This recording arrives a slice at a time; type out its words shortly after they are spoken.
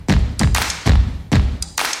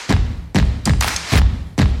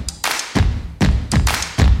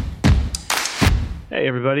Hey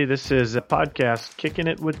everybody, this is a podcast Kicking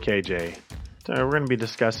It with KJ. So we're going to be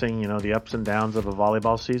discussing, the ups and downs of a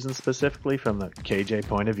volleyball season, specifically from the KJ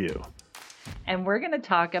point of view. And we're going to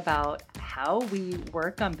talk about how we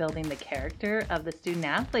work on building the character of the student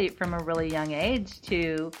athlete from a really young age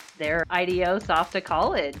to their IDOs off to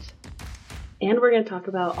college. And we're going to talk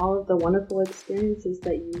about all of the wonderful experiences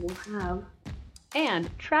that you will have. And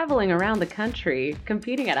traveling around the country,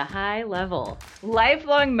 competing at a high level.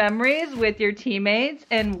 Lifelong memories with your teammates.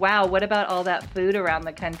 And wow, what about all that food around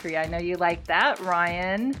the country? I know you like that,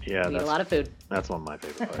 Ryan. Yeah, We eat a lot of food. That's one of my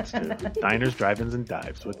favorite parts too. Diners, drive-ins, and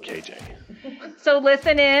dives with KJ. So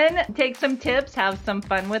listen in, take some tips, have some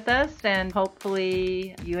fun with us, and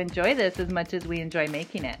hopefully you enjoy this as much as we enjoy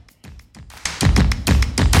making it.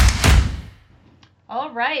 All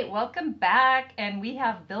right, welcome back, and we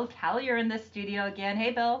have Bill Callier in the studio again.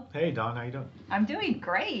 Hey, Bill. Hey, Don, how you doing? I'm doing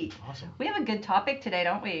great. Awesome. We have a good topic today,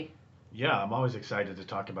 don't we? Yeah, I'm always excited to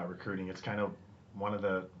talk about recruiting. It's kind of one of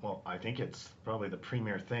the, I think it's probably the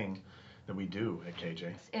premier thing that we do at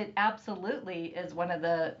KJ. It absolutely is one of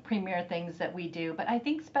the premier things that we do, but I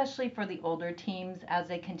think especially for the older teams as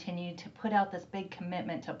they continue to put out this big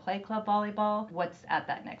commitment to play club volleyball, what's at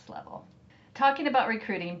that next level? Talking about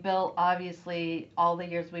recruiting, Bill, obviously all the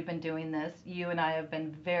years we've been doing this, you and I have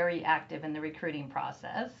been very active in the recruiting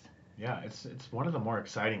process. Yeah, it's one of the more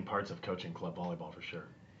exciting parts of coaching club volleyball for sure.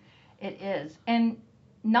 It is. And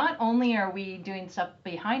not only are we doing stuff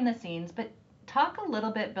behind the scenes, but talk a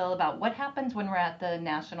little bit, Bill, about what happens when we're at the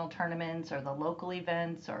national tournaments or the local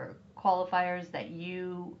events or qualifiers that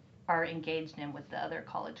you are engaged in with the other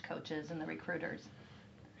college coaches and the recruiters.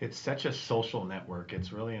 It's such a social network.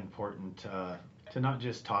 It's really important to not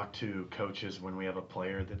just talk to coaches when we have a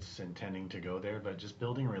player that's intending to go there, but just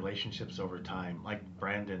building relationships over time, like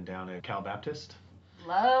Brandon down at Cal Baptist.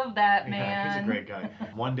 Love that, man. Yeah, he's a great guy.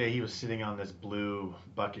 One day he was sitting on this blue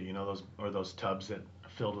bucket, those tubs that are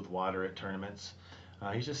filled with water at tournaments.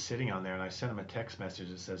 He's just sitting on there, and I sent him a text message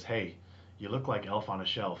that says, "Hey, you look like Elf on a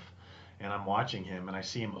Shelf." And I'm watching him, and I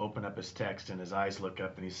see him open up his text, and his eyes look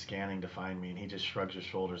up, and he's scanning to find me, and he just shrugs his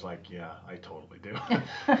shoulders like, "Yeah, I totally do."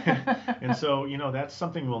 And so, that's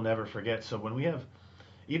something we'll never forget. So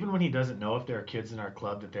even when he doesn't know if there are kids in our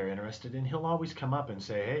club that they're interested in, he'll always come up and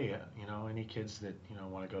say, "Hey, any kids that,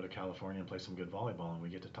 want to go to California and play some good volleyball," and we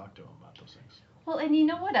get to talk to them about those things. Well, and you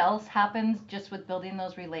know what else happens just with building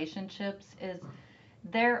those relationships is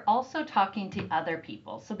they're also talking to other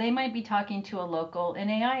people. So they might be talking to a local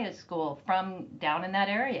NAIA school from down in that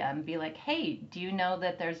area and be like, "Hey, do you know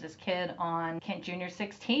that there's this kid on Kent Junior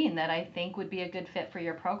 16 that I think would be a good fit for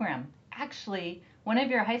your program?" Actually, one of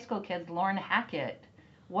your high school kids, Lauren Hackett,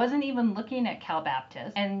 wasn't even looking at Cal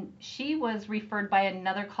Baptist, and she was referred by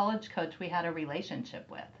another college coach we had a relationship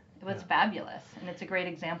with. It was fabulous, and it's a great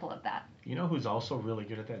example of that. You know who's also really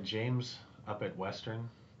good at that? James up at Western.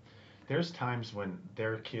 There's times when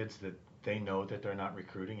there are kids that they know that they're not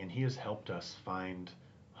recruiting, and he has helped us find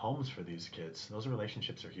homes for these kids. Those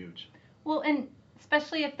relationships are huge. Well, and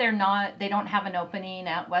especially if they don't have an opening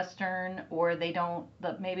at Western, or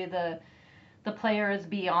maybe the player is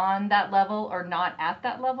beyond that level or not at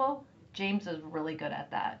that level. James is really good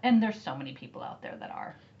at that. And there's so many people out there that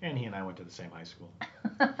are. And he and I went to the same high school.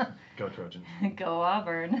 Go Trojans. Go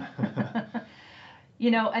Auburn.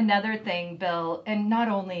 Another thing, Bill, and not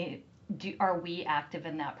only are we active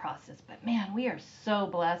in that process, but man, we are so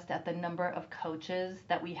blessed at the number of coaches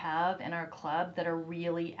that we have in our club that are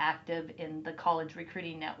really active in the college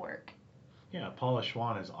recruiting network. Yeah, Paula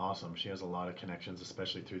Schwann is awesome. She has a lot of connections,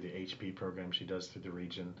 especially through the HP program she does through the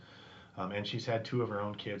region. And she's had 2 of her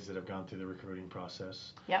own kids that have gone through the recruiting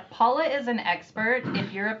process. Yeah, Paula is an expert.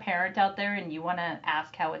 If you're a parent out there and you want to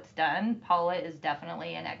ask how it's done, Paula is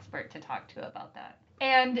definitely an expert to talk to about that.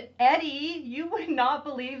 And Eddie, you would not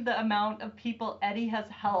believe the amount of people Eddie has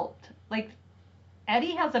helped. Like,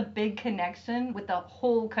 Eddie has a big connection with the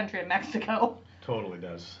whole country of Mexico. Totally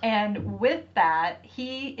does. And with that,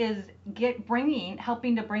 he is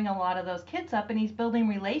helping to bring a lot of those kids up, and he's building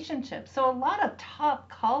relationships. So a lot of top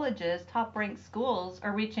colleges, top-ranked schools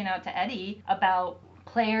are reaching out to Eddie about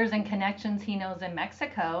players and connections he knows in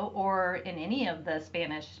Mexico or in any of the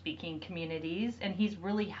Spanish-speaking communities, and he's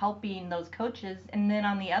really helping those coaches. And then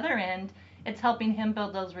on the other end, it's helping him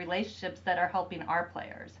build those relationships that are helping our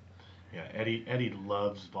players. Yeah, Eddie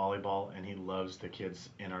loves volleyball, and he loves the kids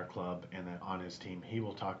in our club and on his team. He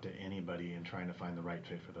will talk to anybody in trying to find the right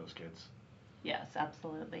fit for those kids. Yes,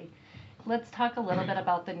 absolutely. Let's talk a little bit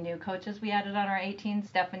about the new coaches we added on our 18,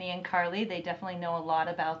 Stephanie and Carly. They definitely know a lot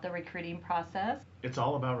about the recruiting process. It's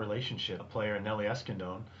all about relationship. A player, Nelly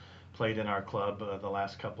Escondón, played in our club the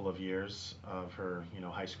last couple of years of her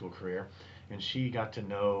high school career. and she got to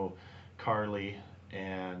know Carly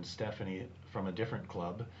and Stephanie from a different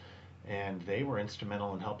club, and they were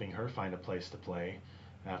instrumental in helping her find a place to play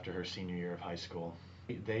after her senior year of high school.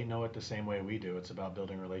 They know it the same way we do. It's about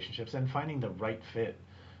building relationships and finding the right fit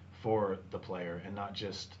for the player and not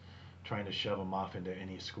just trying to shove them off into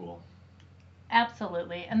any school.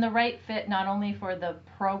 Absolutely. And the right fit not only for the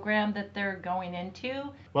program that they're going into.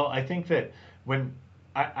 Well, I think that when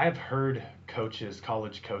I've heard coaches,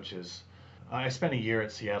 college coaches, I spent a year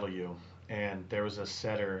at Seattle U, and there was a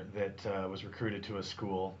setter that was recruited to a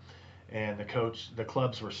school, and the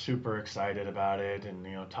clubs were super excited about it, and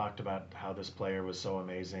talked about how this player was so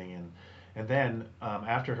amazing, and then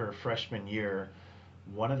after her freshman year,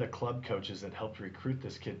 one of the club coaches that helped recruit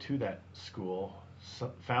this kid to that school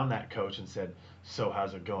found that coach and said, "So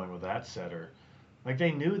how's it going with that setter?" Like,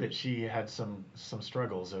 they knew that she had some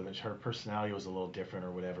struggles, or that her personality was a little different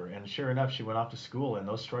or whatever. And sure enough, she went off to school, and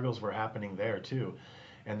those struggles were happening there too.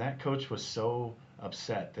 And that coach was so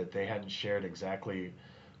upset that they hadn't shared exactly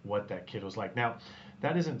what that kid was like. Now,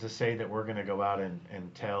 that isn't to say that we're going to go out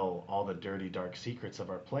and tell all the dirty, dark secrets of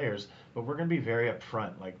our players, but we're going to be very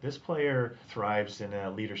upfront. Like, this player thrives in a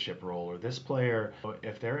leadership role, or this player,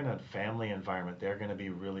 if they're in a family environment, they're going to be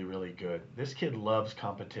really, really good. This kid loves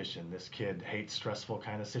competition. This kid hates stressful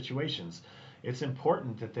kind of situations. It's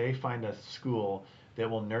important that they find a school that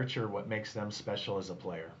will nurture what makes them special as a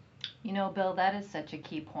player. Bill, that is such a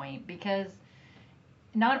key point, because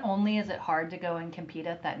not only is it hard to go and compete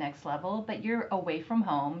at that next level, but you're away from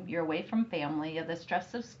home, you're away from family, you have the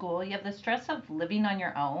stress of school, you have the stress of living on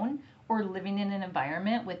your own or living in an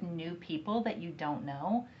environment with new people that you don't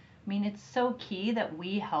know. I mean, it's so key that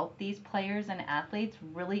we help these players and athletes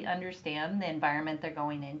really understand the environment they're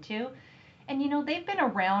going into. And they've been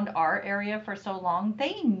around our area for so long,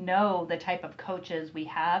 they know the type of coaches we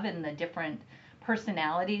have and the different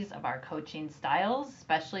personalities of our coaching styles,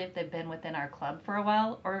 especially if they've been within our club for a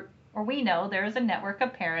while, or we know there's a network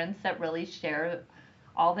of parents that really share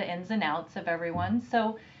all the ins and outs of everyone.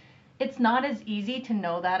 So it's not as easy to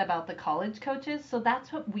know that about the college coaches. So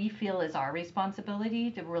that's what we feel is our responsibility,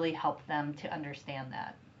 to really help them to understand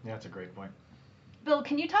that. Yeah, that's a great point. Bill,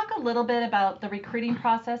 can you talk a little bit about the recruiting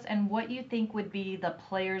process and what you think would be the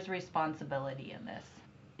player's responsibility in this?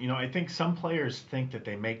 I think some players think that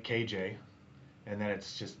they make KJ and then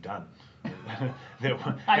it's just done.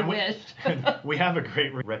 I wish. We have a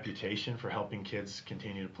great reputation for helping kids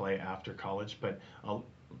continue to play after college, but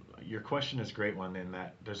your question is a great one in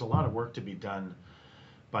that there's a lot of work to be done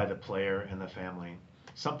by the player and the family.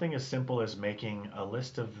 Something as simple as making a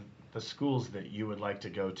list of the schools that you would like to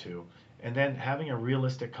go to, and then having a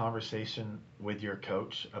realistic conversation with your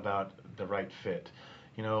coach about the right fit.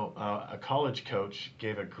 A college coach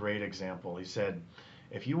gave a great example. He said,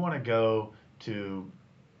 if you want to go to,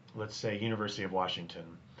 let's say, University of Washington,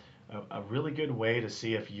 a really good way to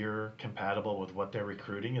see if you're compatible with what they're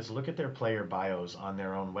recruiting is look at their player bios on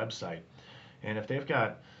their own website. And if they've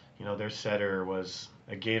got, their setter was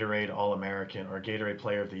a Gatorade All-American or a Gatorade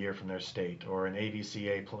Player of the Year from their state, or an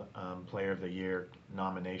AVCA Player of the Year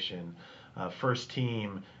nomination, first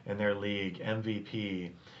team in their league,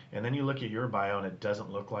 MVP, and then you look at your bio and it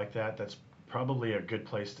doesn't look like that, that's probably a good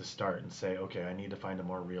place to start and say, okay, I need to find a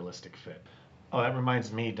more realistic fit. Oh, that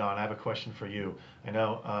reminds me, Don, I have a question for you. I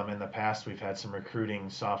know in the past we've had some recruiting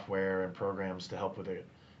software and programs to help with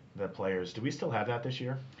the players. Do we still have that this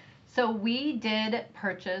year? So we did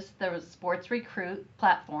purchase the Sports Recruit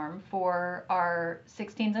platform for our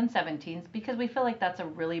 16s and 17s because we feel like that's a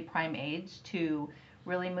really prime age to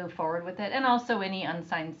really move forward with it, and also any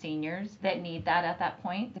unsigned seniors that need that at that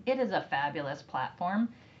point. It is a fabulous platform.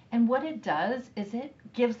 And what it does is it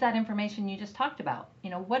gives that information you just talked about.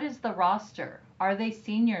 What is the roster? Are they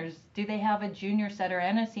seniors? Do they have a junior setter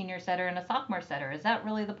and a senior setter and a sophomore setter? Is that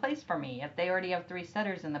really the place for me if they already have 3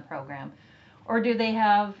 setters in the program? Or do they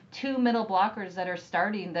have 2 middle blockers that are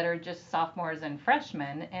starting that are just sophomores and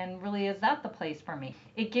freshmen? And really, is that the place for me?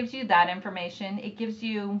 It gives you that information. It gives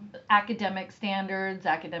you academic standards,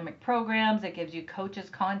 academic programs. It gives you coaches'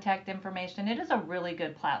 contact information. It is a really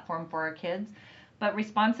good platform for our kids. But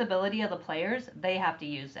responsibility of the players, they have to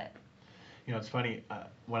use it. It's funny,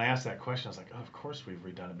 when I asked that question, I was like, oh, of course we've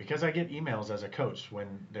redone it. Because I get emails as a coach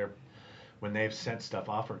when they've sent stuff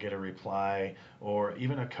off or get a reply, or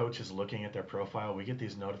even a coach is looking at their profile, we get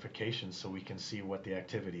these notifications so we can see what the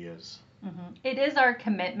activity is. Mm-hmm. It is our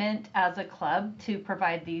commitment as a club to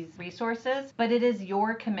provide these resources, but it is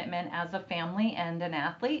your commitment as a family and an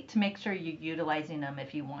athlete to make sure you're utilizing them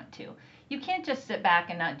if you want to. You can't just sit back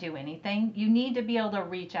and not do anything. You need to be able to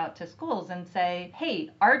reach out to schools and say, hey,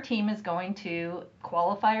 our team is going to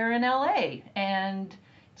qualifier in LA, and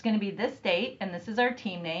it's it's going to be this date, and this is our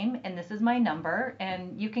team name, and this is my number.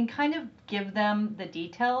 And you can kind of give them the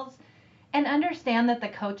details and understand that the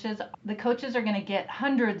coaches are going to get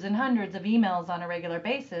hundreds and hundreds of emails on a regular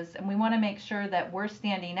basis, and we want to make sure that we're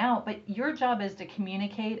standing out. But your job is to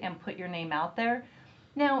communicate and put your name out there.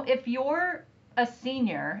 Now, if you're a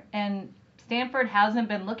senior and Stanford hasn't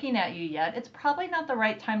been looking at you yet, it's probably not the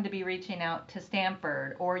right time to be reaching out to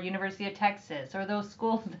Stanford or University of Texas or those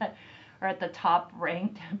schools that are at the top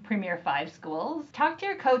ranked Premier 5 schools. Talk to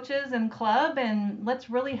your coaches and club, and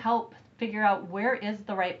let's really help figure out where is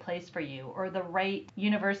the right place for you, or the right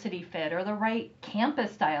university fit, or the right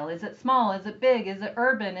campus style. Is it small? Is it big? Is it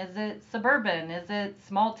urban? Is it suburban? Is it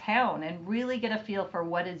small town? And really get a feel for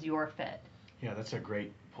what is your fit. Yeah, that's a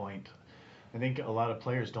great point. I think a lot of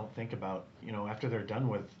players don't think about, after they're done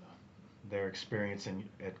with their experience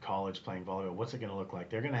at college playing volleyball, what's it going to look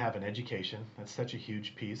like? They're going to have an education. That's such a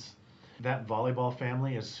huge piece. That volleyball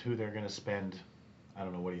family is who they're going to spend, I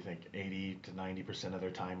don't know, what do you think, 80 to 90% of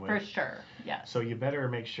their time with? For sure, yes. So you better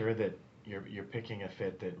make sure that you're picking a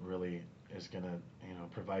fit that really is going to,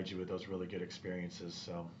 provide you with those really good experiences.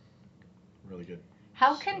 So really good.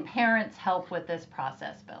 How can parents help with this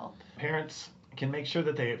process, Bill? Parents can make sure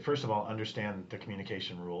that they, first of all, understand the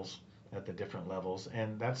communication rules at the different levels,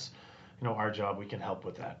 and that's, our job. We can help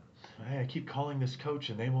with that. Hey, I keep calling this coach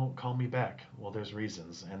and they won't call me back. Well, there's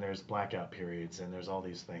reasons, and there's blackout periods, and there's all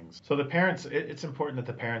these things. So the parents, it's important that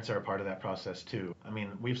the parents are a part of that process too. I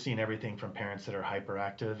mean, we've seen everything from parents that are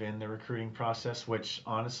hyperactive in the recruiting process, which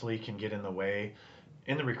honestly can get in the way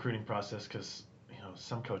in the recruiting process, because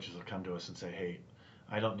some coaches will come to us and say, hey,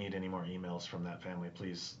 I don't need any more emails from that family,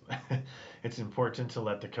 please. It's important to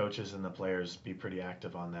let the coaches and the players be pretty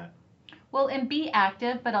active on that. Well, and be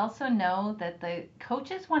active, but also know that the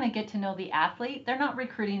coaches want to get to know the athlete. They're not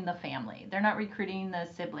recruiting the family. They're not recruiting the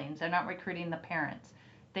siblings. They're not recruiting the parents.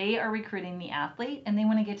 They are recruiting the athlete, and they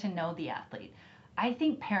want to get to know the athlete. I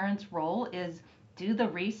think parents' role is do the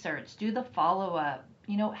research, do the follow-up,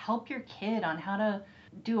 help your kid on how to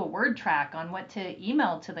do a word track on what to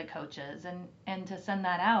email to the coaches and to send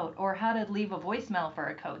that out, or how to leave a voicemail for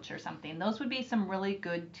a coach or something. Those would be some really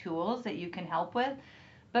good tools that you can help with.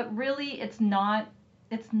 But really, it's not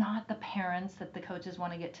the parents that the coaches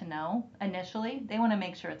want to get to know initially. They want to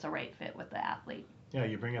make sure it's a right fit with the athlete. Yeah,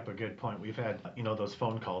 you bring up a good point. We've had, those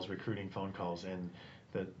phone calls, recruiting phone calls, and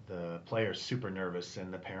the player's super nervous,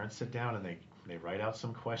 and the parents sit down and they write out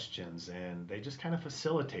some questions, and they just kind of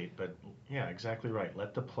facilitate. But yeah, exactly right.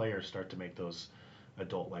 Let the player start to make those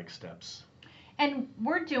adult-like steps. And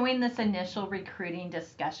we're doing this initial recruiting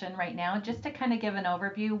discussion right now just to kind of give an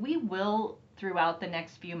overview. We will, throughout the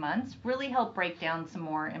next few months, really help break down some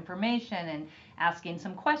more information and asking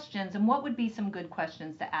some questions, and what would be some good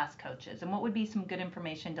questions to ask coaches, and what would be some good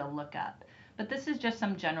information to look up. But this is just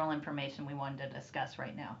some general information we wanted to discuss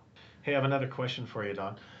right now. Hey, I have another question for you,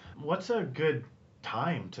 Dawn. What's a good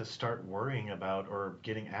time to start worrying about or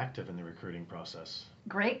getting active in the recruiting process?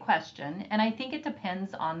 Great question. And I think it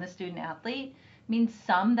depends on the student athlete. I mean,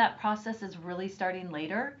 some that process is really starting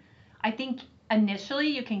later. I think initially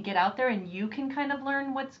you can get out there and you can kind of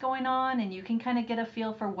learn what's going on, and you can kind of get a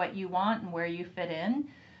feel for what you want and where you fit in.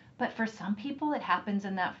 But for some people, it happens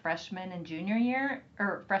in that freshman and junior year,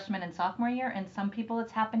 or freshman and sophomore year, and some people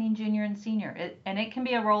it's happening junior and senior. And it can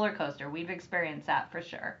be a roller coaster. We've experienced that for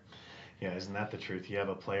sure. Yeah, isn't that the truth? You have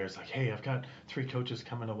a player's like, hey, I've got 3 coaches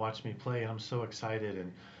coming to watch me play, and I'm so excited.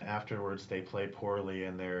 And afterwards, they play poorly,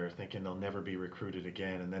 and they're thinking they'll never be recruited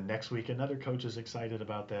again. And then next week, another coach is excited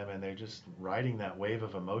about them, and they're just riding that wave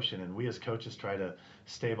of emotion. And we as coaches try to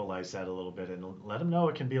stabilize that a little bit and let them know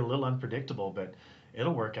it can be a little unpredictable, but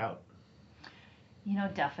it'll work out.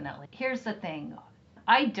 Definitely. Here's the thing.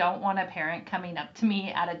 I don't want a parent coming up to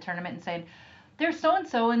me at a tournament and saying, there's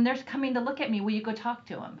so-and-so and they're coming to look at me. Will you go talk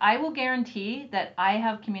to them? I will guarantee that I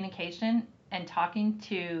have communication and talking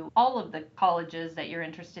to all of the colleges that you're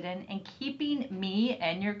interested in, and keeping me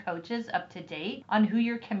and your coaches up to date on who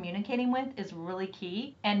you're communicating with is really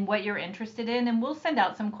key, and what you're interested in. And we'll send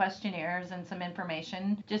out some questionnaires and some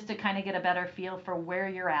information just to kind of get a better feel for where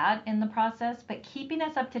you're at in the process, but keeping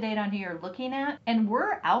us up to date on who you're looking at. And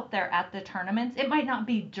we're out there at the tournaments. It might not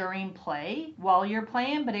be during play while you're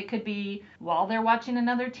playing, but it could be while they're watching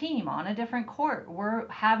another team on a different court. We're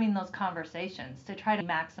having those conversations to try to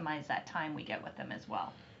maximize that time we get with them as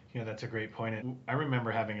well. Yeah, that's a great point. And I remember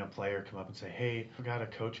having a player come up and say, hey, I've got a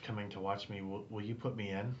coach coming to watch me. Will you put me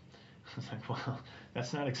in? I was like, well,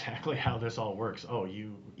 that's not exactly how this all works. Oh,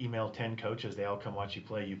 you email 10 coaches, they all come watch you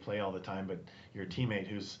play all the time, but your teammate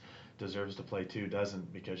who deserves to play too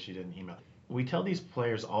doesn't because she didn't email. we tell these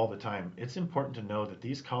players all the time, it's important to know that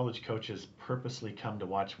these college coaches purposely come to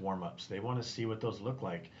watch warm-ups. They want to see what those look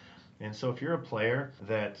like. And so if you're a player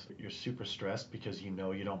that you're super stressed because you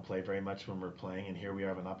know you don't play very much when we're playing, and here we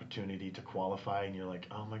have an opportunity to qualify, and you're like,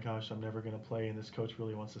 oh my gosh, I'm never going to play, and this coach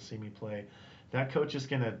really wants to see me play. That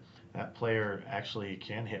player actually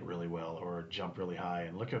can hit really well or jump really high.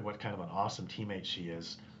 And look at what kind of an awesome teammate she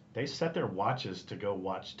is. They set their watches to go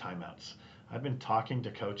watch timeouts. I've been talking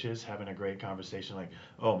to coaches, having a great conversation like,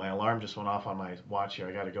 oh, my alarm just went off on my watch here.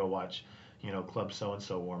 I got to go watch, club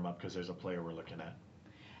so-and-so warm up because there's a player we're looking at.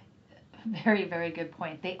 Very, very good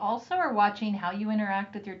point. They also are watching how you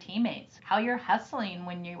interact with your teammates, how you're hustling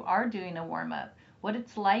when you are doing a warm up, what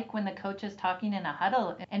it's like when the coach is talking in a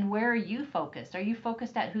huddle, and where are you focused? Are you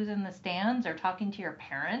focused at who's in the stands or talking to your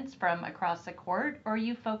parents from across the court? Or are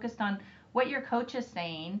you focused on what your coach is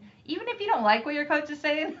saying? Even if you don't like what your coach is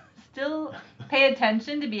saying, still pay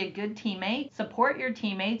attention to be a good teammate. Support your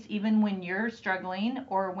teammates even when you're struggling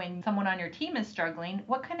or when someone on your team is struggling.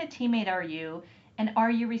 What kind of teammate are you? And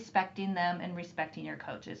are you respecting them and respecting your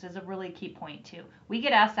coaches is a really key point too. We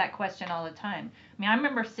get asked that question all the time. I mean, I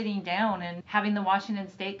remember sitting down and having the Washington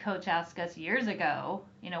State coach ask us years ago,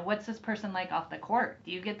 what's this person like off the court?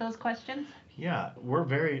 Do you get those questions? Yeah, we're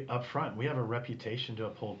very upfront. We have a reputation to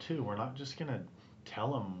uphold too. We're not just going to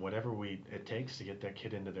tell them whatever it takes to get that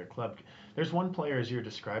kid into their club. There's one player, as you're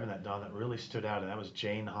describing that, Don, that really stood out, and that was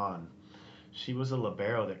Jane Hahn. She was a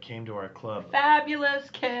libero that came to our club. Fabulous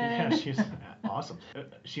kid. Yeah, she's awesome.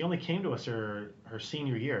 She only came to us her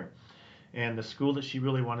senior year, and the school that she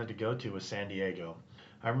really wanted to go to was San Diego.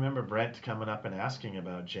 I remember Brent coming up and asking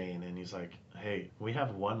about Jane, and he's like, hey, we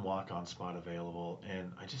have one walk-on spot available,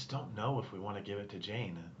 and I just don't know if we want to give it to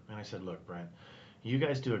Jane. And I said, look, Brent, you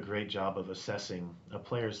guys do a great job of assessing a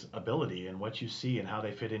player's ability and what you see and how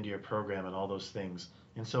they fit into your program and all those things.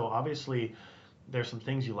 And so obviously there's some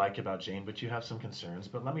things you like about Jane, but you have some concerns.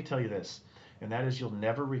 But let me tell you this, and that is you'll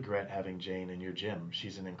never regret having Jane in your gym.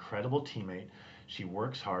 She's an incredible teammate. She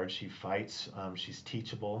works hard. She fights. She's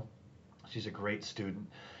teachable. She's a great student.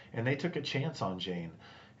 And they took a chance on Jane.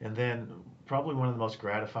 And then probably one of the most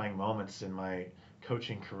gratifying moments in my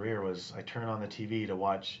coaching career was I turned on the TV to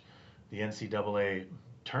watch the NCAA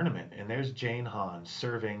tournament, and there's Jane Hahn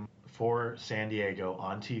serving for San Diego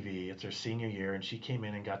on TV. It's her senior year, and she came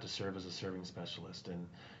in and got to serve as a serving specialist. And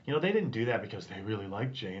they didn't do that because they really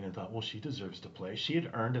liked Jane and thought, well, she deserves to play. She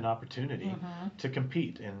had earned an opportunity to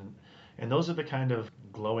compete, and those are the kind of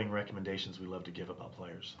glowing recommendations we love to give about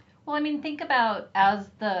players. Well, I mean, think about, as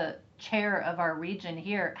the chair of our region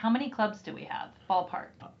here, how many clubs do we have? Ballpark.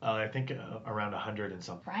 I think around 100 and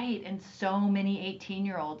something. Right, and so many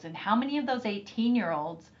 18-year-olds. And how many of those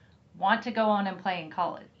 18-year-olds want to go on and play in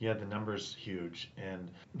college? Yeah, the number's huge.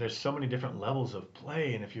 And there's so many different levels of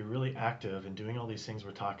play. And if you're really active and doing all these things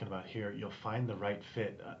we're talking about here, you'll find the right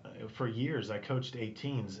fit. For years, I coached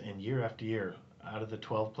 18s, and year after year, out of the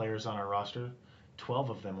 12 players on our roster,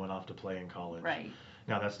 12 of them went off to play in college. Right.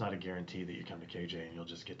 Now, that's not a guarantee that you come to KJ and you'll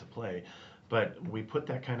just get to play, but we put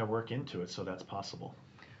that kind of work into it, so that's possible.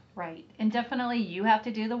 Right. And definitely you have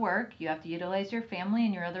to do the work. You have to utilize your family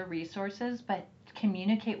and your other resources, but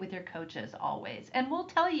communicate with your coaches always. And we'll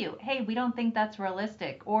tell you, hey, we don't think that's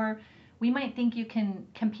realistic, or we might think you can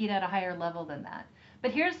compete at a higher level than that.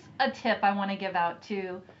 But here's a tip I want to give out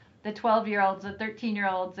to the 12-year-olds, the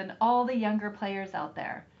 13-year-olds, and all the younger players out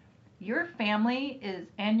there. Your family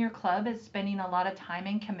and your club is spending a lot of time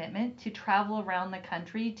and commitment to travel around the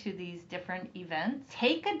country to these different events.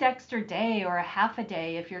 Take a Dexter day or a half a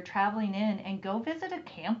day if you're traveling in and go visit a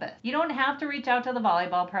campus. You don't have to reach out to the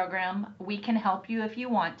volleyball program. We can help you if you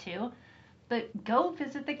want to. But go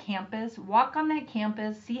visit the campus, walk on that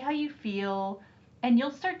campus, see how you feel, and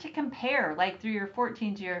you'll start to compare. Like through your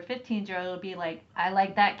 14-year or 15-year, it'll be like, I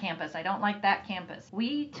like that campus, I don't like that campus.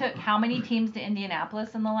 We took how many teams to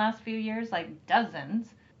Indianapolis in the last few years? Like dozens.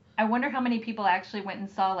 I wonder how many people actually went and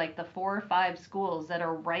saw like the 4 or 5 schools that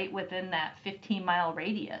are right within that 15-mile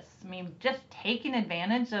radius. I mean, just taking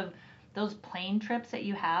advantage of those plane trips that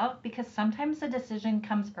you have, because sometimes the decision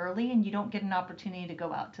comes early and you don't get an opportunity to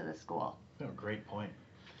go out to the school. Oh, great point.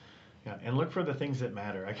 Yeah, and look for the things that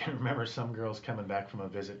matter. I can remember some girls coming back from a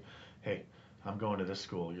visit. Hey, I'm going to this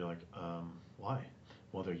school. You're like, why?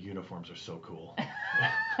 Well, their uniforms are so cool.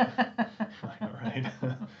 All right.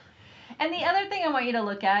 And the other thing I want you to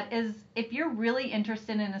look at is if you're really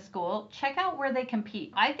interested in a school, check out where they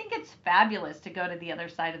compete. I think it's fabulous to go to the other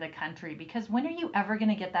side of the country because when are you ever going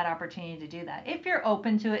to get that opportunity to do that? If you're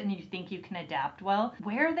open to it and you think you can adapt well,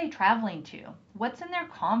 where are they traveling to? What's in their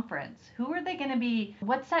conference? Who are they going to be?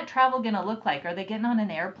 What's that travel going to look like? Are they getting on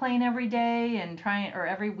an airplane every day and trying, or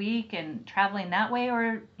every week and traveling that way?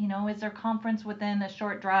 Or, is their conference within a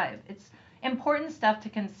short drive? It's important stuff to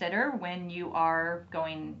consider when you are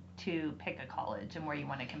going to pick a college and where you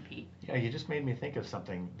want to compete. Yeah, you just made me think of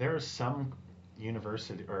something. There are some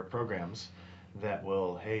university or programs that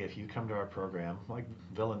will, hey, if you come to our program, like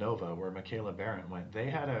Villanova, where Michaela Barrett went, they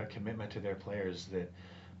had a commitment to their players that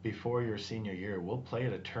before your senior year, we'll play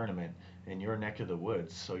at a tournament in your neck of the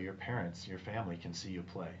woods so your parents, your family can see you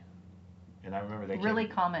play. And I remember they really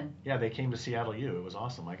common. Yeah, they came to Seattle U. It was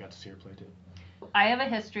awesome. I got to see her play too. I have a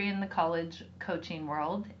history in the college coaching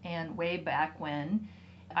world, and way back when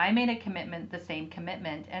I made a commitment, the same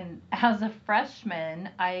commitment, and as a freshman,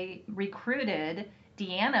 I recruited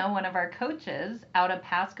Deanna, one of our coaches, out of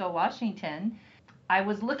Pasco, Washington. I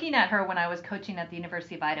was looking at her when I was coaching at the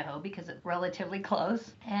University of Idaho because it's relatively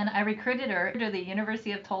close, and I recruited her to the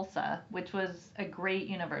University of Tulsa, which was a great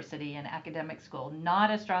university and academic school, not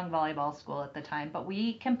a strong volleyball school at the time, but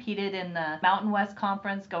we competed in the Mountain West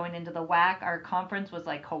Conference going into the WAC. Our conference was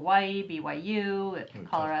like Hawaii, BYU,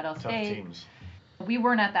 Colorado State. Tough teams. We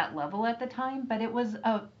weren't at that level at the time, but it was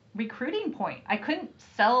a recruiting point. I couldn't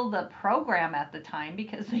sell the program at the time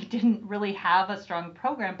because they didn't really have a strong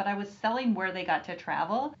program, but I was selling where they got to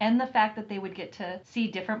travel and the fact that they would get to see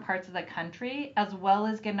different parts of the country as well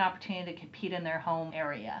as get an opportunity to compete in their home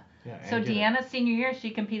area. Yeah, so Deanna's senior year,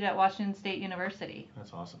 she competed at Washington State University.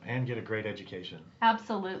 That's awesome. And get a great education.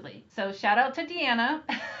 Absolutely. So shout out to Deanna,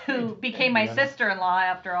 who became my sister-in-law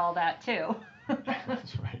after all that too.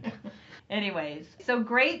 That's right. Anyways, so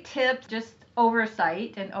great tips, just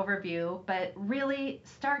oversight and overview, but really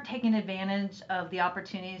start taking advantage of the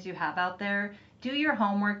opportunities you have out there. Do your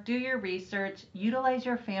homework, do your research, utilize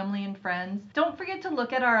your family and friends. Don't forget to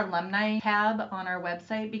look at our alumni tab on our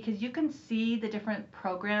website because you can see the different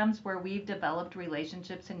programs where we've developed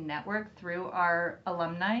relationships and network through our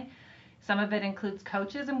alumni. Some of it includes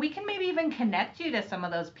coaches, and we can maybe even connect you to some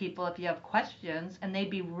of those people if you have questions, and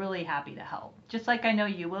they'd be really happy to help. Just like I know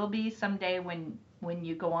you will be someday when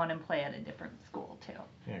you go on and play at a different school too.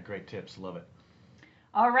 Yeah, great tips. Love it.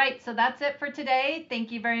 All right, so that's it for today.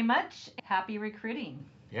 Thank you very much. Happy recruiting.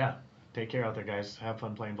 Yeah, take care out there, guys. Have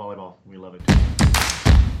fun playing volleyball. We love it too.